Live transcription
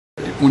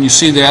when you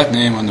see that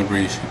name on the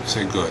brief, you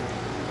say, good.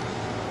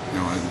 You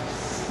know, and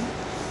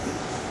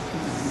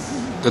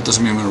that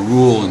doesn't mean I'm going to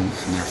rule in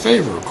their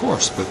favor, of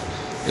course, but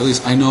at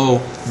least I know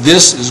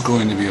this is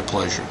going to be a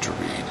pleasure to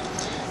read.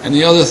 And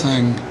the other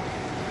thing,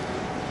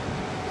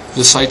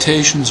 the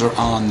citations are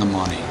on the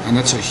money, and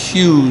that's a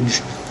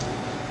huge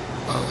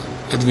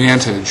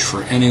advantage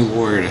for any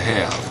lawyer to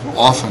have.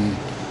 Often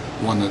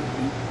one that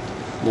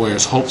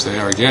lawyers hope they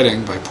are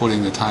getting by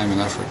putting the time and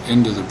effort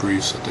into the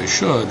briefs that they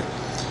should,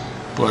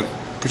 but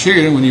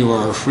particularly when you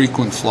are a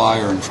frequent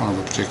flyer in front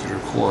of a particular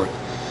court,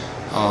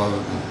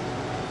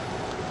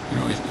 you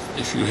know,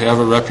 if you have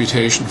a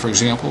reputation, for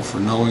example, for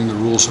knowing the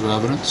rules of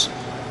evidence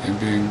and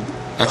being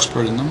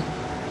expert in them,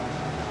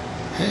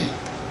 hey,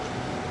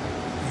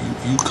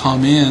 you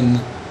come in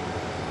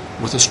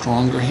with a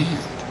stronger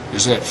hand.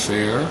 Is that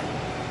fair?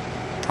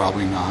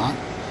 Probably not.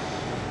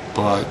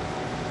 But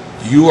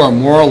you are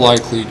more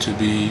likely to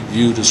be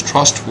viewed as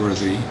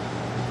trustworthy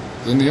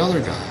than the other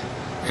guy.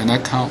 And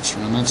that counts for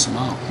an immense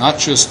amount, not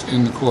just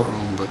in the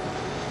courtroom, but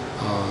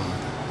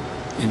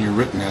in your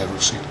written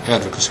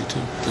advocacy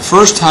too. The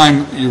first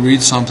time you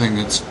read something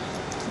that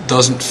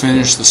doesn't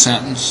finish the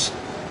sentence,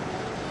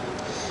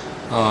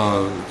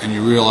 and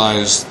you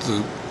realize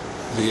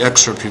the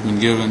excerpt you've been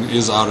given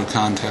is out of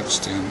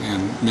context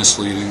and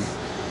misleading,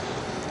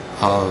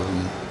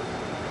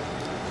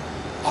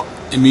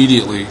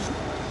 immediately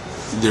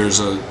there's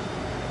a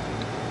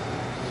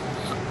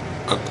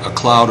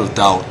cloud of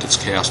doubt that's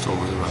cast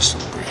over the rest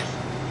of the brief.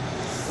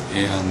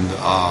 And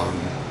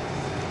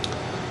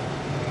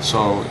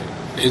so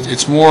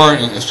it's more,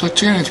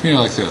 especially in a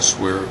community like this,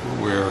 where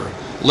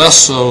less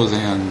so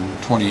than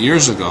 20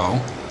 years ago,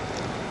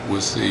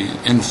 with the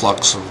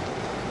influx of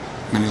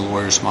many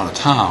lawyers from out of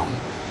town,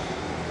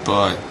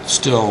 but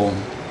still,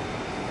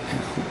 you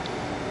know,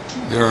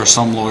 there are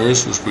some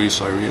lawyers whose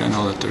briefs I read, I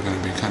know that they're going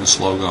to be kind of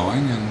slow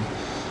going, and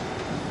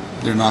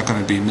they're not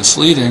going to be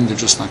misleading, they're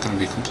just not going to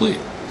be complete.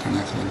 They're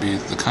not going to be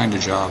the kind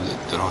of job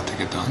that ought to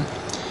get done.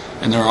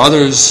 And there are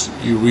others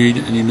you read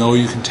and you know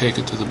you can take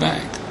it to the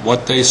bank.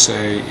 What they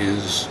say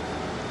is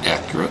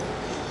accurate,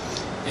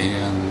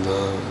 and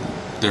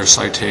their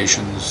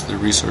citations, their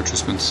research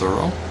has been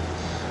thorough.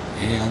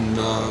 And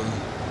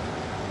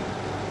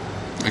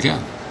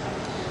again,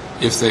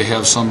 if they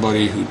have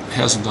somebody who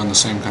hasn't done the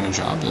same kind of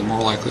job, they're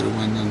more likely to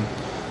win than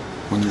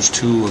when there's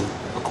two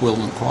of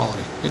equivalent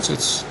quality.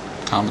 It's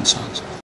common sense.